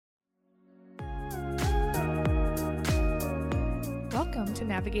Welcome to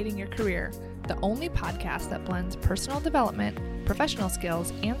Navigating Your Career, the only podcast that blends personal development, professional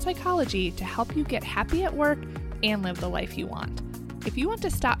skills, and psychology to help you get happy at work and live the life you want. If you want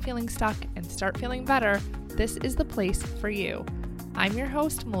to stop feeling stuck and start feeling better, this is the place for you. I'm your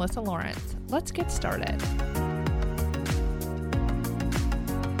host, Melissa Lawrence. Let's get started.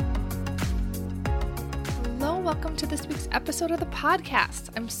 Hello, welcome to this week's episode of the podcast.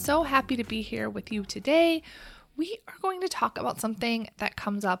 I'm so happy to be here with you today. We are going to talk about something that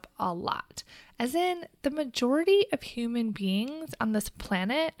comes up a lot, as in the majority of human beings on this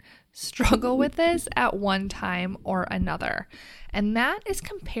planet struggle with this at one time or another, and that is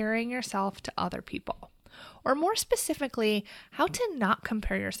comparing yourself to other people. Or more specifically, how to not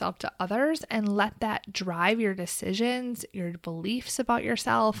compare yourself to others and let that drive your decisions, your beliefs about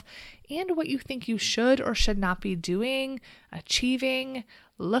yourself, and what you think you should or should not be doing, achieving,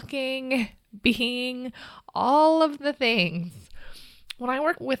 looking, being, all of the things. When I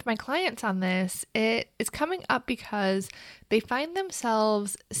work with my clients on this, it is coming up because they find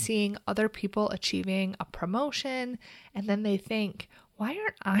themselves seeing other people achieving a promotion, and then they think, why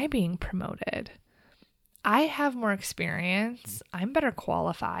aren't I being promoted? I have more experience, I'm better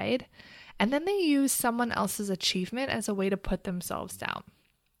qualified, and then they use someone else's achievement as a way to put themselves down.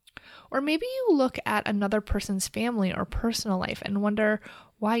 Or maybe you look at another person's family or personal life and wonder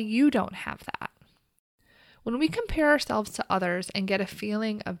why you don't have that. When we compare ourselves to others and get a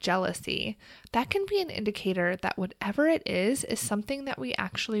feeling of jealousy, that can be an indicator that whatever it is something that we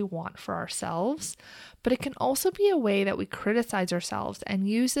actually want for ourselves, but it can also be a way that we criticize ourselves and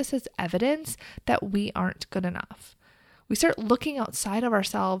use this as evidence that we aren't good enough. We start looking outside of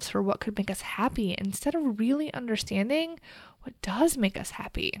ourselves for what could make us happy instead of really understanding what does make us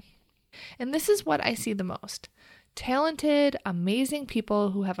happy. And this is what I see the most. Talented, amazing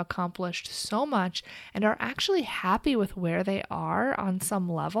people who have accomplished so much and are actually happy with where they are on some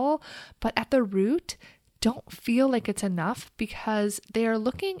level, but at the root don't feel like it's enough because they are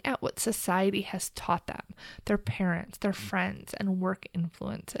looking at what society has taught them, their parents, their friends, and work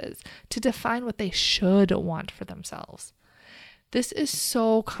influences to define what they should want for themselves. This is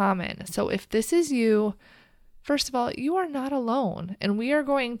so common. So if this is you, first of all, you are not alone, and we are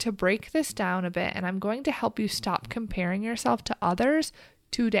going to break this down a bit, and I'm going to help you stop comparing yourself to others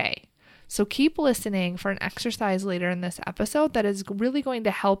today. So keep listening for an exercise later in this episode that is really going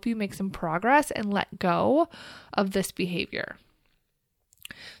to help you make some progress and let go of this behavior.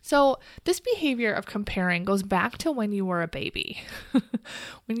 So this behavior of comparing goes back to when you were a baby.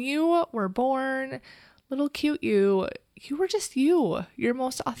 When you were born, little cute you were just you, your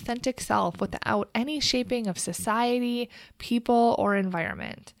most authentic self without any shaping of society, people, or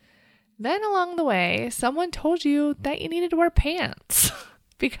environment. Then along the way, someone told you that you needed to wear pants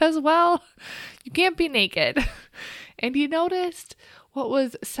because, well, you can't be naked. And you noticed what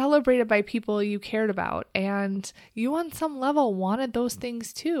was celebrated by people you cared about, and you on some level wanted those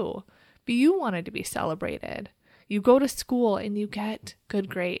things too, but you wanted to be celebrated. You go to school and you get good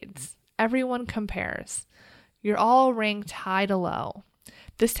grades. Everyone compares. You're all ranked high to low.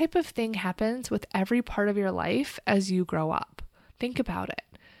 This type of thing happens with every part of your life as you grow up. Think about it.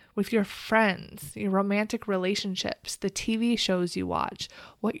 With your friends, your romantic relationships, the TV shows you watch,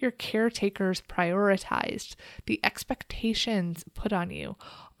 what your caretakers prioritized, the expectations put on you.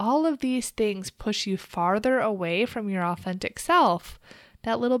 All of these things push you farther away from your authentic self,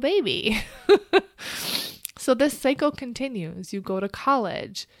 that little baby. So this cycle continues. You go to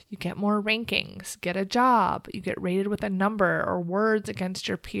college, you get more rankings, get a job, you get rated with a number or words against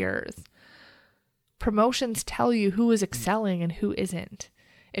your peers. Promotions tell you who is excelling and who isn't.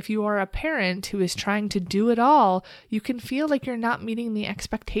 If you are a parent who is trying to do it all, you can feel like you're not meeting the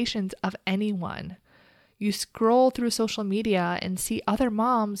expectations of anyone. You scroll through social media and see other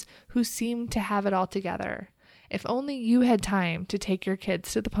moms who seem to have it all together. If only you had time to take your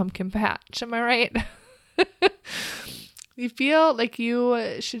kids to the pumpkin patch, am I right? You feel like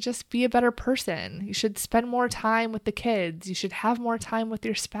you should just be a better person. You should spend more time with the kids. You should have more time with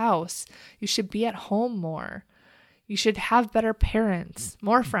your spouse. You should be at home more. You should have better parents,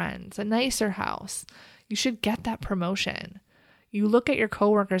 more friends, a nicer house. You should get that promotion. You look at your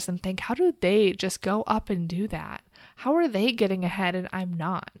coworkers and think, how do they just go up and do that? How are they getting ahead and I'm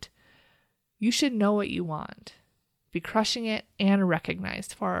not? You should know what you want. Be crushing it and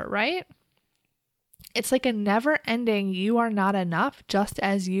recognized for it, right? It's like a never-ending you are not enough just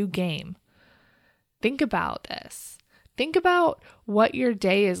as you game. Think about this. Think about what your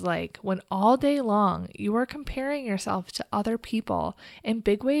day is like when all day long you are comparing yourself to other people in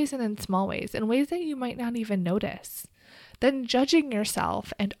big ways and in small ways, in ways that you might not even notice. Then judging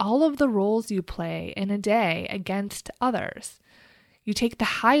yourself and all of the roles you play in a day against others. You take the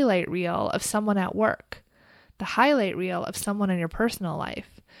highlight reel of someone at work, the highlight reel of someone in your personal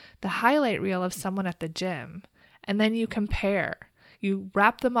life, the highlight reel of someone at the gym, and then you compare. You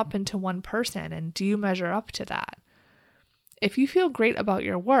wrap them up into one person, and do you measure up to that? If you feel great about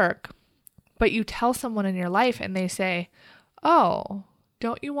your work, but you tell someone in your life and they say, "Oh,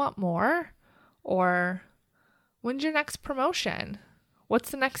 don't you want more?" Or, "When's your next promotion?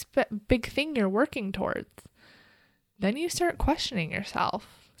 What's the next big thing you're working towards?" Then you start questioning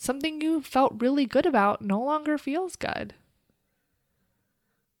yourself. Something you felt really good about no longer feels good.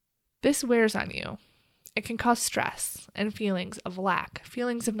 This wears on you. It can cause stress and feelings of lack,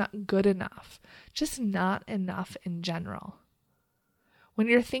 feelings of not good enough, just not enough in general. When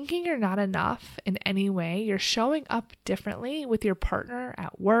you're thinking you're not enough in any way, you're showing up differently with your partner,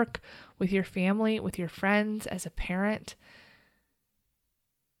 at work, with your family, with your friends, as a parent.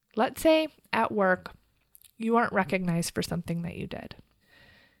 Let's say at work, you aren't recognized for something that you did.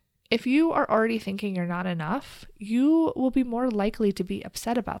 If you are already thinking you're not enough, you will be more likely to be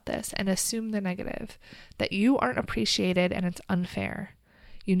upset about this and assume the negative, that you aren't appreciated and it's unfair.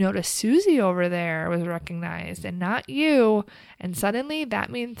 You notice Susie over there was recognized and not you, and suddenly that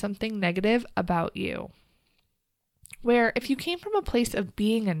means something negative about you. Where if you came from a place of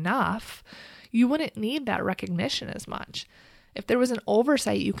being enough, you wouldn't need that recognition as much. If there was an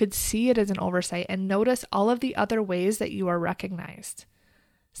oversight, you could see it as an oversight and notice all of the other ways that you are recognized.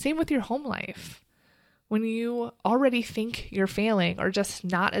 Same with your home life. When you already think you're failing or just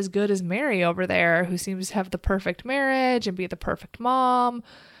not as good as Mary over there, who seems to have the perfect marriage and be the perfect mom,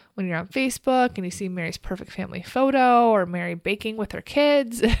 when you're on Facebook and you see Mary's perfect family photo or Mary baking with her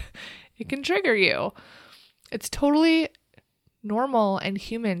kids, it can trigger you. It's totally normal and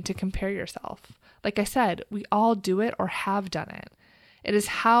human to compare yourself. Like I said, we all do it or have done it. It is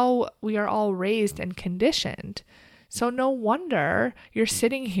how we are all raised and conditioned. So no wonder you're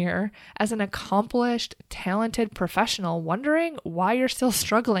sitting here as an accomplished, talented professional wondering why you're still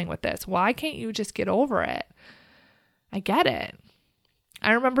struggling with this. Why can't you just get over it? I get it.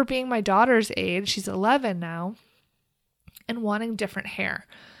 I remember being my daughter's age, she's 11 now, and wanting different hair.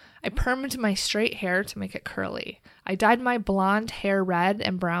 I permed my straight hair to make it curly. I dyed my blonde hair red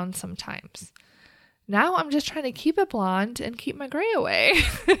and brown sometimes. Now I'm just trying to keep it blonde and keep my gray away.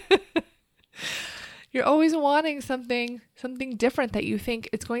 You're always wanting something different that you think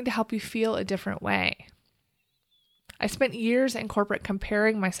it's going to help you feel a different way. I spent years in corporate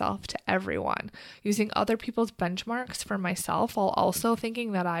comparing myself to everyone, using other people's benchmarks for myself while also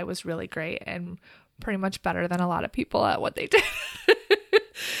thinking that I was really great and pretty much better than a lot of people at what they did.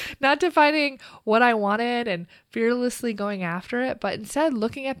 Not defining what I wanted and fearlessly going after it, but instead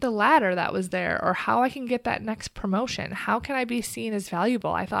looking at the ladder that was there, or how I can get that next promotion. How can I be seen as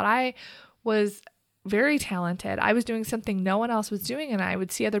valuable? I thought I was very talented. I was doing something no one else was doing, and I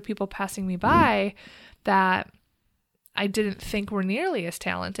would see other people passing me by that I didn't think were nearly as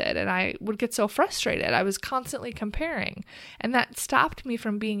talented, and I would get so frustrated. I was constantly comparing, and that stopped me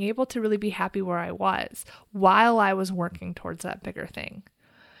from being able to really be happy where I was while I was working towards that bigger thing.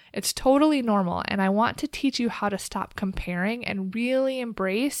 It's totally normal, and I want to teach you how to stop comparing and really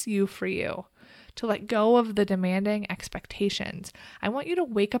embrace you for you. To let go of the demanding expectations. I want you to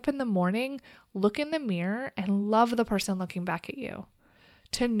wake up in the morning, look in the mirror, and love the person looking back at you.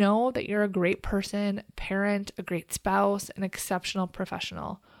 To know that you're a great person, parent, a great spouse, an exceptional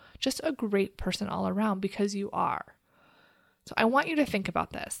professional. Just a great person all around, because you are. So I want you to think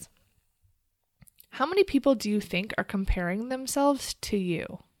about this. How many people do you think are comparing themselves to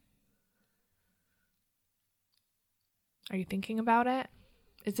you? Are you thinking about it?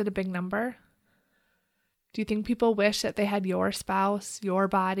 Is it a big number? Do you think people wish that they had your spouse, your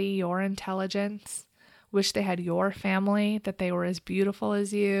body, your intelligence? Wish they had your family, that they were as beautiful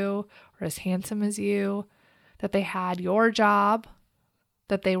as you or as handsome as you, that they had your job,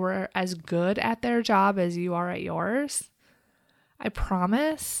 that they were as good at their job as you are at yours? I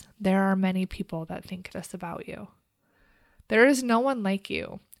promise there are many people that think this about you. There is no one like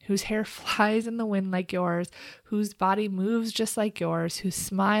you, whose hair flies in the wind like yours, whose body moves just like yours, whose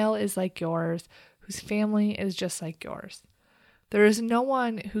smile is like yours, whose family is just like yours. There is no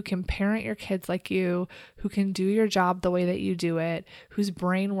one who can parent your kids like you, who can do your job the way that you do it, whose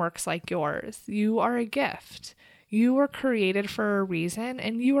brain works like yours. You are a gift. You were created for a reason,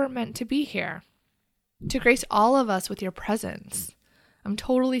 and you are meant to be here, to grace all of us with your presence. I'm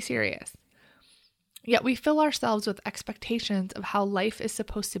totally serious. Yet we fill ourselves with expectations of how life is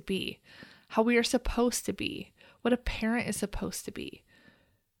supposed to be, how we are supposed to be, what a parent is supposed to be.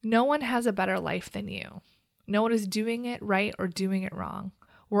 No one has a better life than you. No one is doing it right or doing it wrong.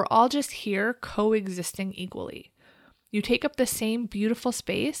 We're all just here coexisting equally. You take up the same beautiful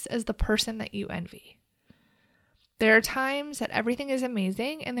space as the person that you envy. There are times that everything is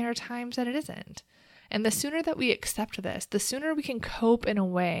amazing and there are times that it isn't. And the sooner that we accept this, the sooner we can cope in a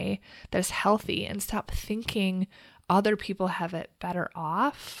way that is healthy and stop thinking other people have it better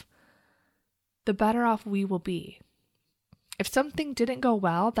off, the better off we will be. If something didn't go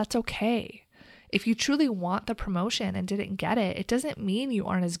well, that's okay. If you truly want the promotion and didn't get it, it doesn't mean you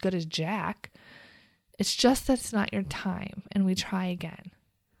aren't as good as Jack. It's just that it's not your time and we try again.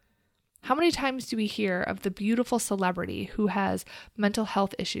 How many times do we hear of the beautiful celebrity who has mental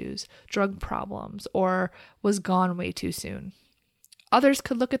health issues, drug problems, or was gone way too soon? Others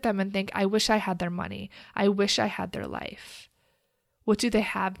could look at them and think, I wish I had their money. I wish I had their life. What do they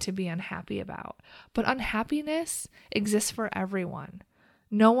have to be unhappy about? But unhappiness exists for everyone.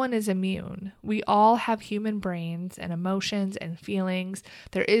 No one is immune. We all have human brains and emotions and feelings.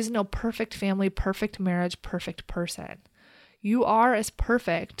 There is no perfect family, perfect marriage, perfect person. You are as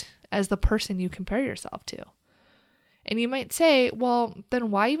perfect as the person you compare yourself to. And you might say, well,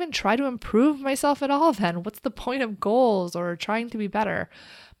 then why even try to improve myself at all then? What's the point of goals or trying to be better?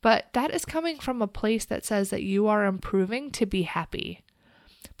 But that is coming from a place that says that you are improving to be happy.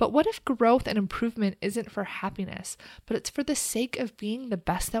 But what if growth and improvement isn't for happiness, but it's for the sake of being the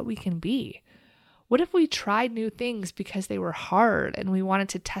best that we can be? What if we tried new things because they were hard and we wanted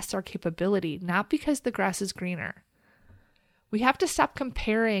to test our capability, not because the grass is greener? We have to stop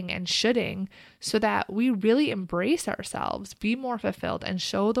comparing and shoulding so that we really embrace ourselves, be more fulfilled, and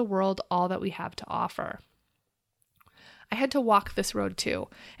show the world all that we have to offer. I had to walk this road too,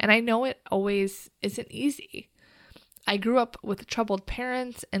 and I know it always isn't easy. I grew up with troubled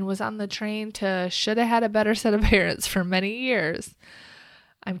parents and was on the train to should have had a better set of parents for many years.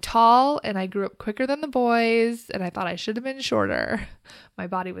 I'm tall and I grew up quicker than the boys and I thought I should have been shorter. My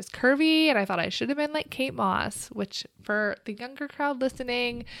body was curvy and I thought I should have been like Kate Moss, which for the younger crowd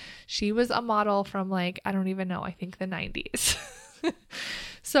listening, she was a model from I don't even know, I think the 90s.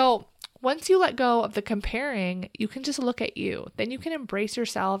 So once you let go of the comparing, you can just look at you. Then you can embrace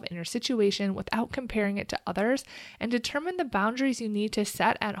yourself and your situation without comparing it to others and determine the boundaries you need to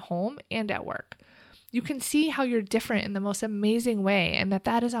set at home and at work. You can see how you're different in the most amazing way and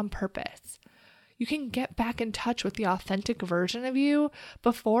that is on purpose. You can get back in touch with the authentic version of you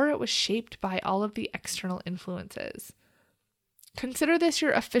before it was shaped by all of the external influences. Consider this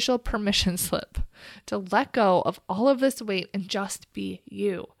your official permission slip to let go of all of this weight and just be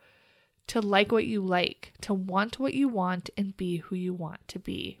you. To like what you like, to want what you want, and be who you want to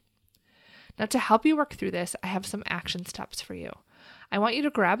be. Now, to help you work through this, I have some action steps for you. I want you to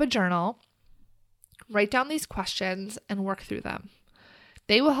grab a journal, write down these questions, and work through them.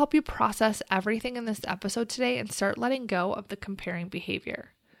 They will help you process everything in this episode today and start letting go of the comparing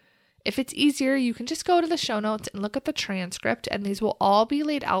behavior. If it's easier, you can just go to the show notes and look at the transcript, and these will all be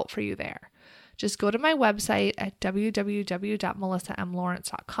laid out for you there. Just go to my website at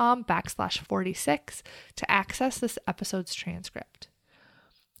www.melissamlawrence.com/46 to access this episode's transcript.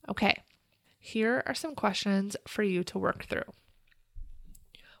 Okay, here are some questions for you to work through.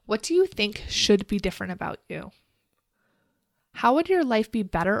 What do you think should be different about you? How would your life be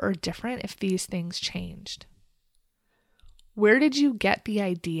better or different if these things changed? Where did you get the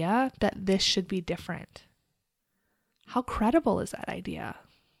idea that this should be different? How credible is that idea?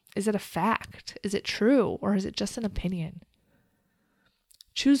 Is it a fact? Is it true? Or is it just an opinion?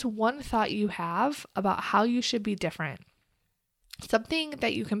 Choose one thought you have about how you should be different. Something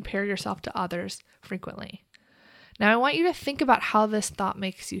that you compare yourself to others frequently. Now I want you to think about how this thought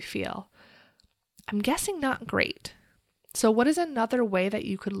makes you feel. I'm guessing not great. So what is another way that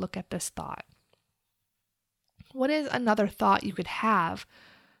you could look at this thought? What is another thought you could have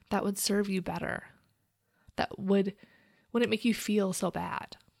that would serve you better? That wouldn't make you feel so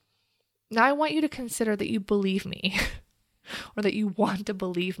bad? Now I want you to consider that you believe me or that you want to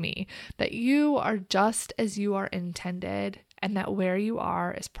believe me, that you are just as you are intended and that where you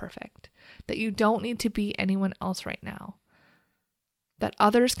are is perfect, that you don't need to be anyone else right now, that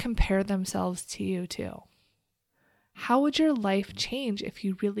others compare themselves to you too. How would your life change if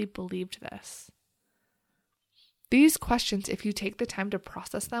you really believed this? These questions, if you take the time to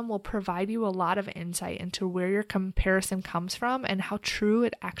process them, will provide you a lot of insight into where your comparison comes from and how true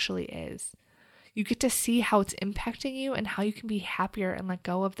it actually is. You get to see how it's impacting you and how you can be happier and let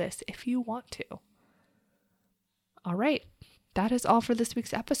go of this if you want to. All right, that is all for this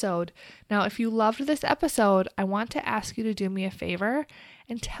week's episode. Now, if you loved this episode, I want to ask you to do me a favor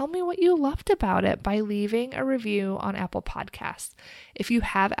and tell me what you loved about it by leaving a review on Apple Podcasts. If you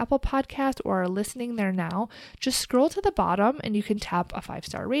have Apple Podcasts or are listening there now, just scroll to the bottom and you can tap a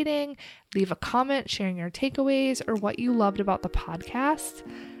 5-star rating, leave a comment sharing your takeaways or what you loved about the podcast,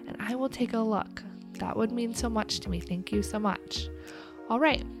 and I will take a look. That would mean so much to me. Thank you so much. All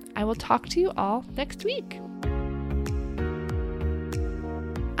right, I will talk to you all next week.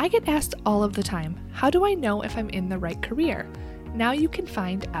 I get asked all of the time, how do I know if I'm in the right career? Now you can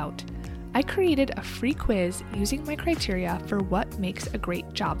find out. I created a free quiz using my criteria for what makes a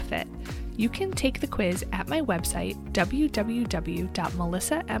great job fit. You can take the quiz at my website,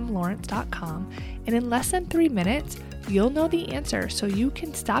 www.melissamlawrence.com, and in less than 3 minutes, you'll know the answer so you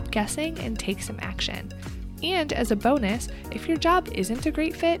can stop guessing and take some action. And as a bonus, if your job isn't a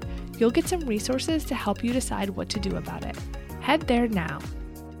great fit, you'll get some resources to help you decide what to do about it. Head there now.